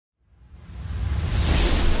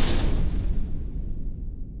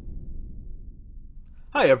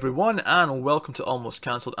Hi everyone, and welcome to Almost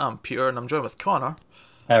Cancelled. I'm Peter, and I'm joined with Connor.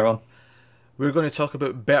 Hey, Ron. We're going to talk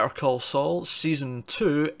about Better Call Saul, Season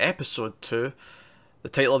 2, Episode 2. The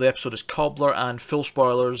title of the episode is Cobbler, and full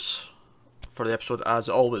spoilers for the episode as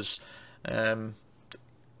always. Um,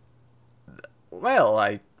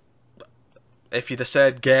 well, if you'd have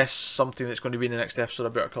said guess something that's going to be in the next episode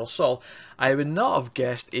of Better Call Saul, I would not have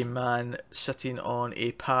guessed a man sitting on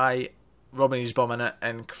a pie, rubbing his bum in it,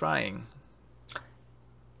 and crying.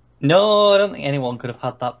 No, I don't think anyone could have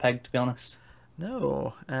had that peg, to be honest.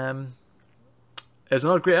 No. It was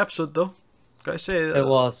another great episode, though. Gotta say, It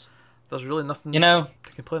was. there's really You nothing know,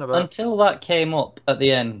 to complain about. until that came up at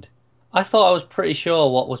the end, I thought I was pretty sure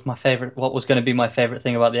what was going to be my favorite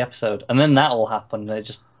thing about the episode, and then that all happened, and it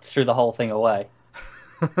just threw the whole thing away.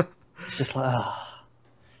 It's just like, ah.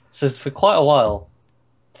 So for quite a while,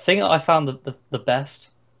 the thing that I found the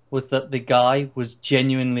best was that the guy was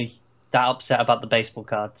genuinely that upset about the baseball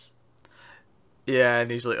cards. Yeah,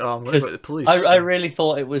 and he's like, "Oh, I'm going to go Because to the police." I really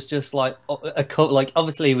thought it was just like like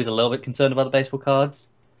obviously he was a little bit concerned about the baseball cards,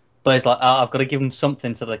 but he's like, oh, I've got to give them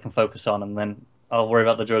something so they can focus on, and then I'll worry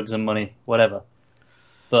about the drugs and money, whatever.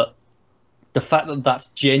 But the fact that that's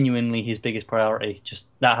genuinely his biggest priority, just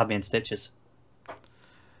that had me in stitches.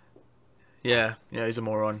 Yeah, he's a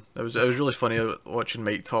moron. It was really funny watching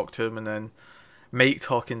Mike talk to him, and then Mike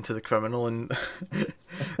talking to the criminal and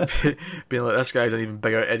being like, "This guy's an even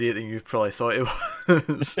bigger idiot than you probably thought he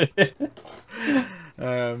was."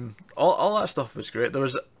 All that stuff was great. There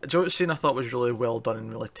was a joke scene I thought was really well done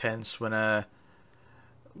and really tense when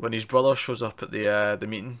his brother shows up at the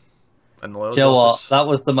meeting in the lawyer's Do you know what? office. That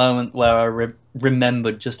was the moment where I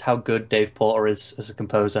remembered just how good Dave Porter is as a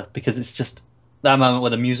composer, because it's just that moment where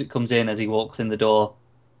the music comes in as he walks in the door.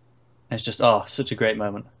 It's just such a great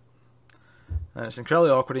moment. And it's incredibly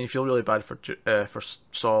awkward, and you feel really bad for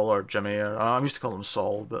Saul or Jimmy, or I'm used to calling him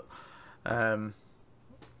Saul, but um,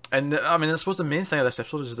 and I mean, I suppose the main thing of this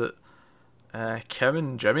episode is that Kim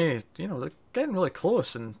and Jimmy, they're getting really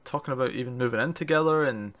close and talking about even moving in together,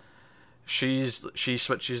 and she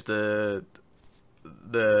switches the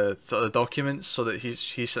sort of documents so that he's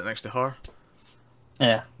sitting next to her.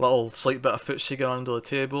 Yeah. Little slight bit of footsie going on under the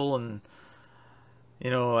table, and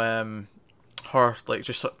her like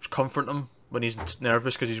just sort of comforting him when he's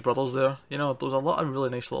nervous because his brother's there. There's a lot of really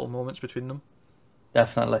nice little moments between them.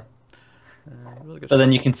 Definitely. Really good But then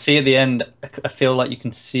stuff. you can see at the end, I feel like you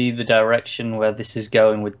can see the direction where this is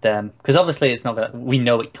going with them. Because obviously it's not gonna, we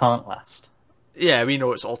know it can't last. Yeah, we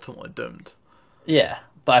know it's ultimately doomed. Yeah.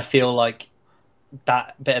 But I feel like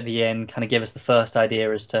that bit at the end kind of gave us the first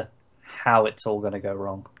idea as to how it's all going to go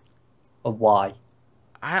wrong. Or why.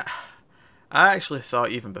 I I actually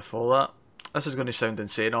thought even before that, this is going to sound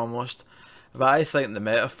insane almost, but I think the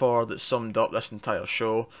metaphor that summed up this entire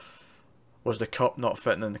show was the cup not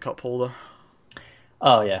fitting in the cup holder.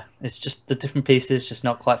 Oh yeah. It's just the different pieces just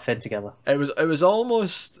not quite fit together. It was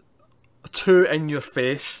almost too in your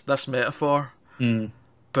face, this metaphor, Mm,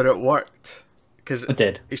 but it worked because it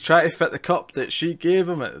did. he's trying to fit the cup that she gave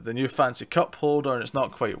him at the new fancy cup holder, and it's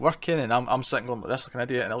not quite working. And I'm sitting going like this like an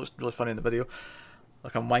idiot, and it looks really funny in the video,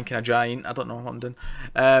 like I'm wanking a giant. I don't know what I'm doing.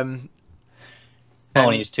 I want to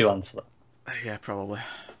And use two hands for that. yeah, probably.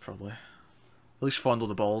 At least fondle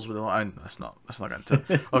the balls with it. That's not getting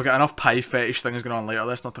to. I've got enough pie fetish things going on later.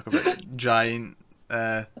 Let's not talk about giant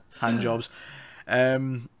hand jobs.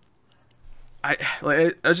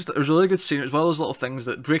 It was a really good scene, as well as little things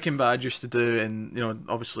that Breaking Bad used to do, and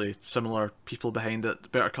obviously similar people behind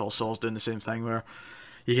it. Better Call Saul's doing the same thing, where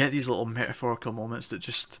you get these little metaphorical moments that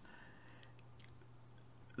just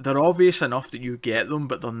they're obvious enough that you get them,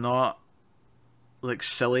 but they're not like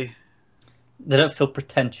silly. They don't feel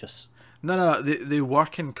pretentious. No, they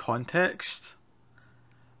work in context,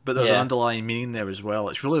 but there's an Yeah. underlying meaning there as well.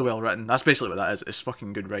 It's really well written. That's basically what that is. It's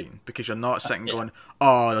fucking good writing, because you're not sitting Yeah. going,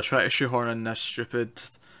 "Oh, they're trying to shoehorn in this stupid,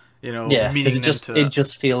 Yeah, because meaning into it it."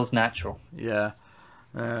 just feels natural. Yeah.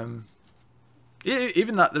 Um, yeah,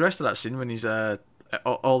 even that the rest of that scene when he's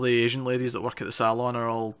all the Asian ladies that work at the salon are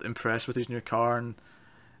all impressed with his new car, and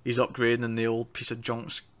he's upgrading, and the old piece of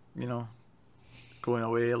junk's you know going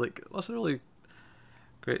away. Like, that's really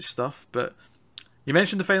great stuff. But you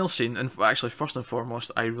mentioned the final scene, and actually, first and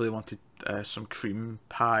foremost, I really wanted some cream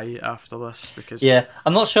pie after this, because Yeah,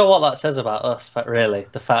 I'm not sure what that says about us, but really,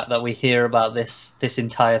 the fact that we hear about this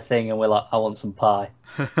entire thing and we're like, I want some pie.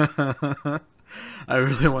 I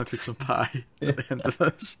really wanted some pie at the end of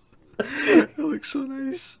this. It looks so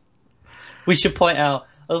nice. We should point out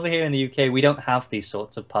over here in the UK, we don't have these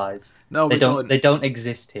sorts of pies. No, They we don't. don't. They don't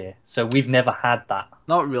exist here, so we've never had that.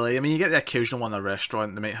 Not really. I mean, you get the occasional one in a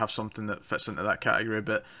restaurant. They might have something that fits into that category,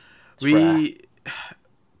 but It's rare. we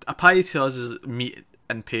a pie to us is meat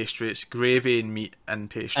and pastry. It's gravy and meat and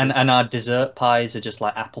pastry. And our dessert pies are just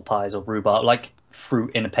like apple pies or rhubarb, like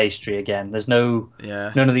fruit in a pastry again. There's none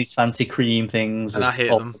of these fancy cream things. And I hate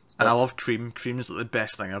them. And I love cream. Cream is like the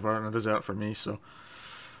best thing ever in a dessert for me. So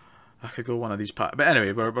I could go one of these pies. But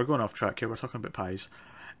anyway, we're going off track here. We're talking about pies.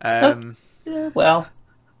 Yeah, well.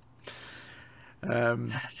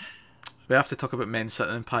 We have to talk about men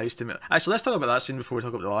sitting in pies to me. Actually, let's talk about that scene before we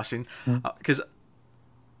talk about the last scene. Because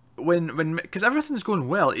because everything's going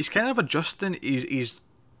well, he's kind of adjusting. He's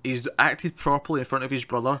acted properly in front of his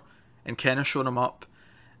brother, and Ken has shown him up.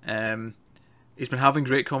 He's been having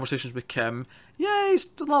great conversations with Kim. Yeah, he's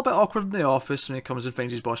a little bit awkward in the office when he comes and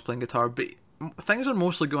finds his boss playing guitar, but things are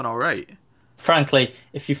mostly going all right. Frankly,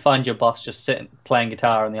 if you find your boss just sitting playing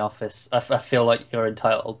guitar in the office, I feel like you're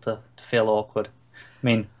entitled to feel awkward. I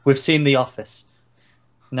mean, we've seen The Office.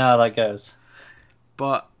 You know how that goes.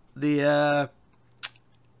 But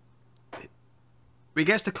we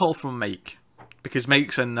gets the call from Mike, because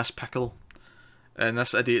Mike's in this pickle, and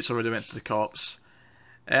this idiot's already went to the cops.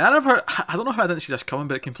 And I don't know how I didn't see this coming,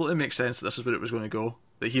 but it completely makes sense that this is where it was going to go.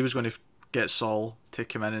 That he was going to get Saul to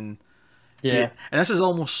come in and... Yeah. And this is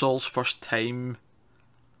almost Saul's first time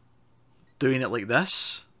doing it like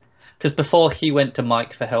this. Because before he went to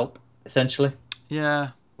Mike for help, essentially. Yeah.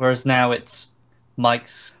 Whereas now it's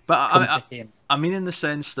Mike's come to him. I mean in the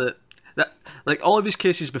sense that like all of his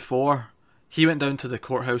cases before, he went down to the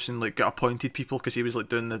courthouse and like got appointed people because he was like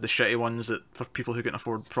doing the shitty ones that for people who couldn't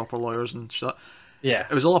afford proper lawyers and shit. Yeah.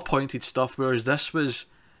 It was all appointed stuff, whereas this was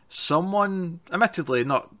someone, admittedly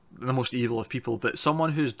not the most evil of people, but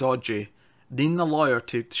someone who's dodgy, needing a lawyer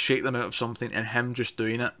to shake them out of something, and him just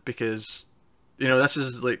doing it because, you know, this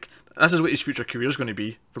is what his future career is going to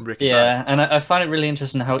be from Breaking Bad. Yeah, and I find it really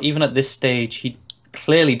interesting how even at this stage he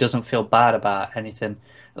clearly doesn't feel bad about anything,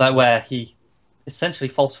 like where he essentially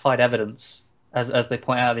falsified evidence, as they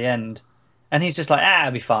point out at the end, and he's just like,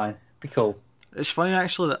 it'll be fine, be cool. It's funny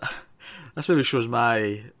actually that this maybe shows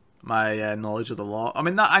my knowledge of the law. I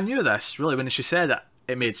mean, I knew this really when she said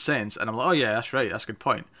it made sense, and I'm like, oh yeah, that's right, that's a good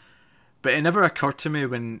point. But it never occurred to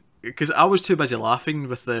me because I was too busy laughing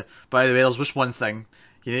with by the way, there's just one thing,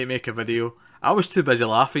 you need to make a video. I was too busy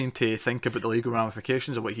laughing to think about the legal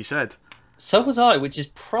ramifications of what he said. So was I, which is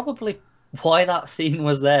probably why that scene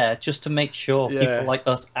was there, just to make sure people like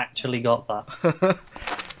us actually got that.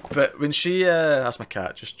 But when she, that's my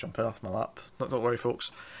cat just jumping off my lap. Don't worry,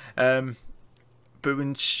 folks. But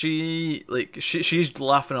when she's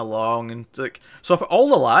laughing along and like, so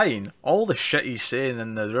all the shit he's saying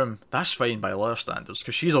in the room, that's fine by lawyer standards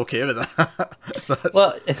because she's okay with that.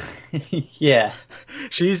 Well, yeah,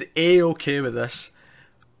 she's okay with this.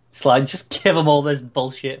 It's like, just give him all this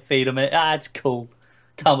bullshit, feed him it. It's cool.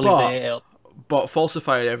 Can't believe they ate it up. But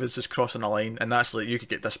falsified evidence is crossing a line, and that's like, you could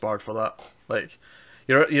get disbarred for that. Like,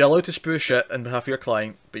 you're allowed to spew shit on behalf of your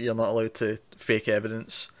client, but you're not allowed to fake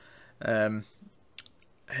evidence.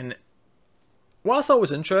 And what I thought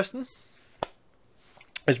was interesting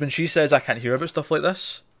is when she says, I can't hear about stuff like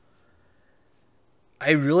this,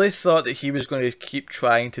 I really thought that he was going to keep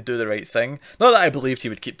trying to do the right thing. Not that I believed he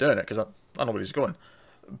would keep doing it, because I know where he's going.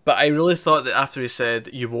 But I really thought that after he said,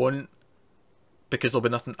 you won't, because there'll be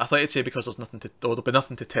nothing, I thought he'd say because there'll be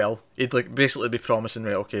nothing to tell. He'd like basically be promising,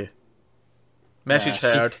 right, okay, message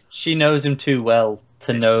heard. She knows him too well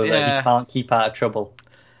to know that he can't keep out of trouble.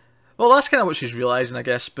 Well, that's kind of what she's realising, I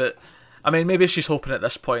guess, but I mean, maybe she's hoping at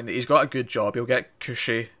this point that he's got a good job, he'll get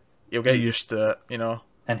cushy, he'll get used to it, you know.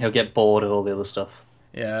 And he'll get bored of all the other stuff.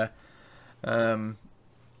 Yeah.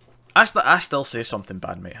 I still say something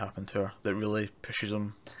bad might happen to her that really pushes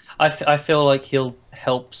him. I feel like he'll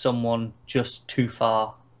help someone just too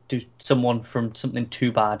far, do someone from something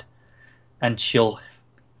too bad, and she'll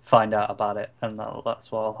find out about it, and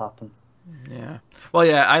that's what'll happen. Yeah. Well,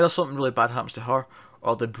 yeah, either something really bad happens to her,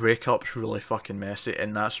 or the breakup's really fucking messy,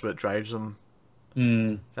 and that's what drives them.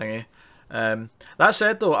 Thingy. That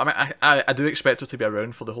said, though, I mean, I do expect her to be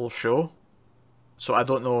around for the whole show, so I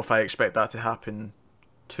don't know if I expect that to happen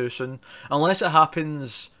too soon, unless it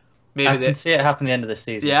happens. Maybe I can see it happen at the end of the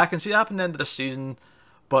season. Yeah, I can see it happen at the end of the season,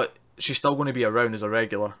 but she's still going to be around as a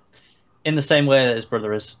regular. In the same way that his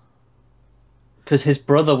brother is. Because his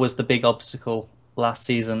brother was the big obstacle last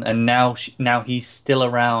season, and now he's still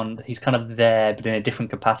around. He's kind of there, but in a different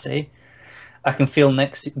capacity. I can feel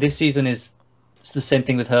this season it's the same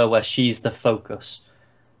thing with her, where she's the focus.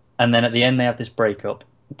 And then at the end they have this breakup.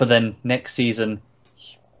 But then next season,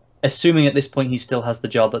 assuming at this point he still has the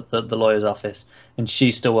job at the lawyer's office and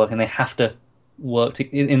she's still working, they have to work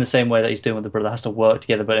in the same way that he's doing with the brother, has to work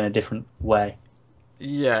together but in a different way.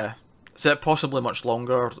 Yeah. Is it possibly much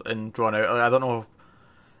longer and drawn out? I don't know.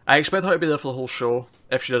 I expect her to be there for the whole show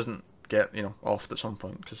if she doesn't get offed at some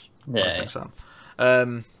point because Yeah. Sam.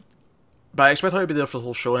 But I expect her to be there for the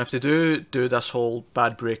whole show, and if they do this whole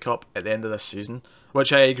bad breakup at the end of this season,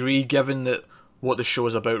 which I agree, given that what the show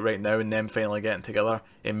is about right now and them finally getting together,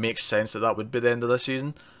 it makes sense that would be the end of this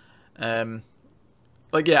season. I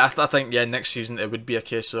think next season it would be a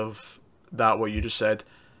case of that what you just said,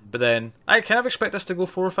 but then I kind of expect this to go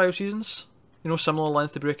 4 or 5 seasons. Similar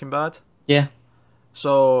length to Breaking Bad. Yeah.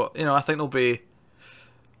 So I think there'll be.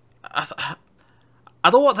 I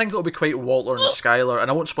don't think it'll be quite Walter and Skylar, and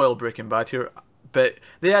I won't spoil Breaking Bad here, but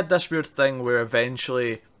they had this weird thing where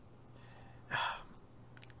eventually,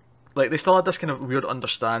 they still had this kind of weird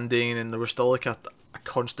understanding, and there was still a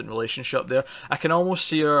constant relationship there. I can almost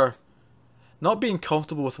see her not being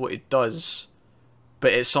comfortable with what he does,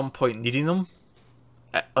 but at some point needing him.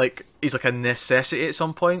 He's like a necessity at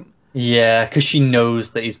some point. Yeah, because she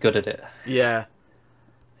knows that he's good at it. Yeah.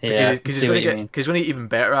 Yeah, because he's going to get even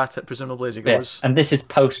better at it, presumably, as he goes. And this is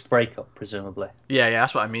post-breakup, presumably. Yeah,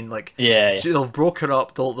 that's what I mean. They'll broke her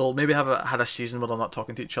up. They'll maybe had a season where they're not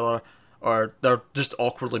talking to each other, or they're just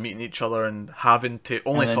awkwardly meeting each other and having to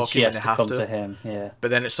only talk when they have come to him. Yeah. But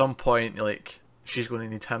then at some point, she's going to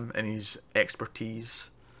need him and his expertise.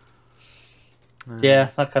 Yeah,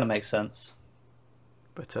 that kind of makes sense.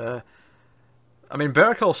 But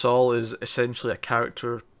Better Call Saul is essentially a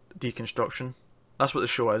character deconstruction. That's what the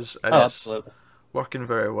show is, and it's absolutely working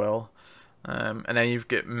very well. And then you've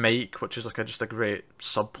got Mike, which is just a great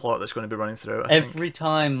subplot that's going to be running through. Every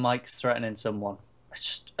time Mike's threatening someone,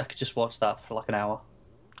 I could just watch that for a hour.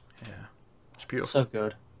 Yeah, it's beautiful. So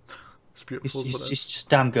good. It's beautiful. He's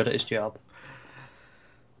just damn good at his job.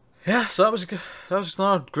 Yeah, so that was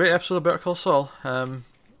another great episode of Better Call Saul.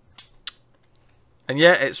 And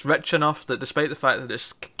yeah, it's rich enough that despite the fact that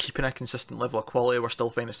it's keeping a consistent level of quality, we're still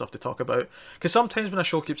finding stuff to talk about. Because sometimes when a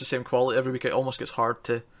show keeps the same quality every week, it almost gets hard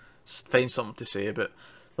to find something to say. But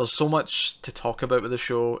there's so much to talk about with the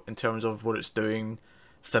show in terms of what it's doing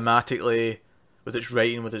thematically, with its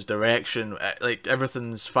writing, with its direction.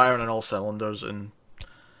 Everything's firing on all cylinders. And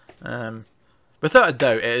without a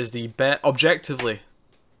doubt, it is the best objectively.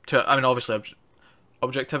 Obviously,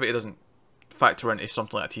 objectivity doesn't factor into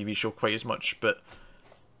something like a TV show quite as much, but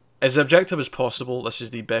as objective as possible, this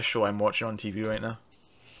is the best show I'm watching on TV right now.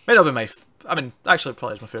 Might not be actually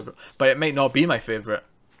probably is my favourite, but it might not be my favourite,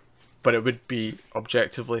 but it would be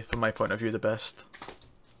objectively, from my point of view, the best.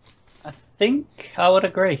 I think I would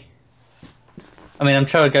agree. I'm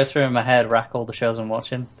trying to go through in my head, rack all the shows I'm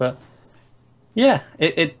watching, but yeah,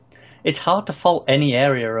 it's hard to fault any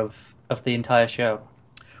area of the entire show.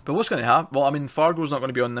 But what's going to happen? Well, Fargo's not going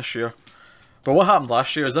to be on this year. But what happened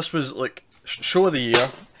last year is this was show of the year.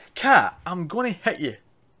 Cat, I'm going to hit you.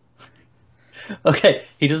 Okay,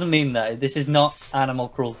 he doesn't mean that. This is not animal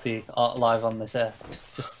cruelty live on this air.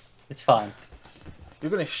 It's fine.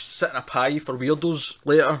 You're going to sit in a pie for weirdos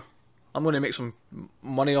later. I'm going to make some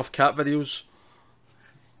money off cat videos.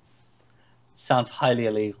 Sounds highly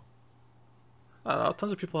illegal.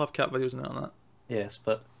 Tons of people have cat videos on the internet. Yes,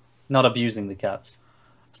 but not abusing the cats.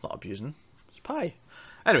 It's not abusing. It's pie.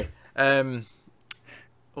 Anyway,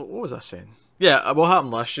 what was I saying? Yeah, what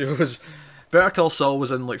happened last year was Better Call Saul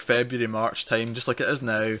was in February, March time, just like it is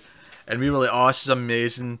now, and we were like, "Oh, this is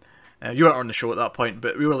amazing." You weren't on the show at that point,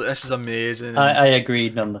 but we were like, "This is amazing." And, I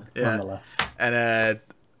agreed nonetheless. And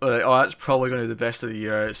we're like, "Oh, that's probably going to be the best of the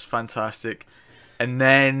year. It's fantastic." And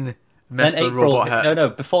then Mr. Robot hit. No,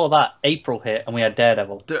 before that, April hit, and we had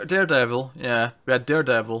Daredevil. Daredevil, yeah, we had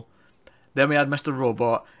Daredevil. Then we had Mr.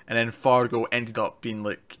 Robot, and then Fargo ended up being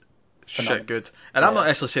shit good. And I'm not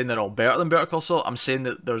actually saying they're all better than Better Call Saul. I'm saying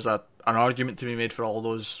that there's an argument to be made for all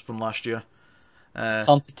those from last year.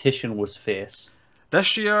 Competition was fierce.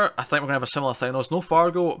 This year, I think we're going to have a similar thing. There's no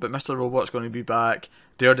Fargo, but Mr. Robot's going to be back.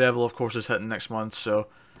 Daredevil, of course, is hitting next month, so...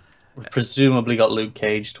 We presumably got Luke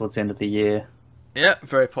Cage towards the end of the year. Yeah,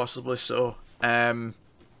 very possibly so.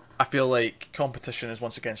 I feel like competition is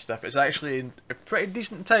once again stiff. It's actually a pretty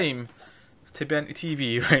decent time to be into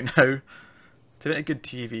TV right now. To be into good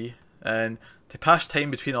TV. And to pass time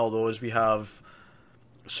between all those, we have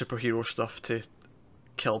superhero stuff to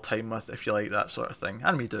kill time with, if you like that sort of thing.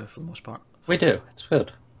 And we do, for the most part. We do. It's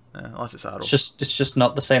good. Unless it's Arrow. It's just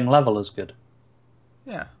not the same level as good.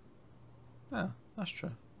 Yeah. Yeah, that's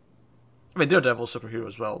true. Daredevil's superhero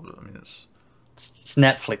as well, but it's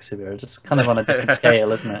Netflix here. It's kind of on a different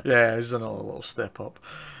scale, isn't it? Yeah, it's another little step up.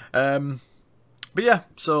 But yeah,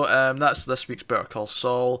 so that's this week's Better Call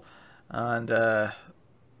Saul, and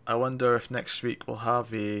I wonder if next week we'll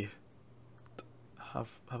have a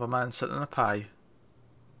man sitting in a pie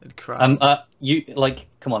and cry.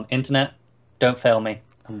 Come on, internet, don't fail me.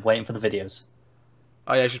 I'm waiting for the videos.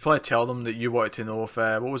 Oh yeah, I should probably tell them that you wanted to know if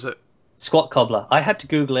what was it? Squat Cobbler. I had to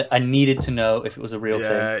Google it. I needed to know if it was a real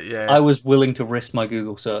Yeah, thing. yeah, I was willing to risk my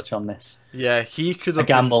Google search on this. yeah. He could I have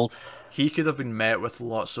been gambled. he could have been met with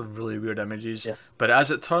lots of really weird images. Yes. But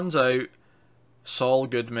as it turns out, Saul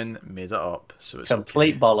Goodman made it up, so it's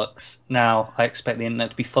Complete okay. bollocks. Now, I expect the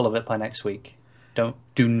internet to be full of it by next week.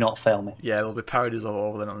 Do not fail me. Yeah, there'll be parodies of all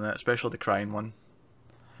over the internet, especially the crying one.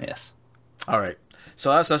 Yes. All right,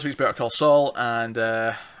 so that's this week's Better Call Saul, and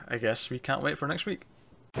I guess we can't wait for next week.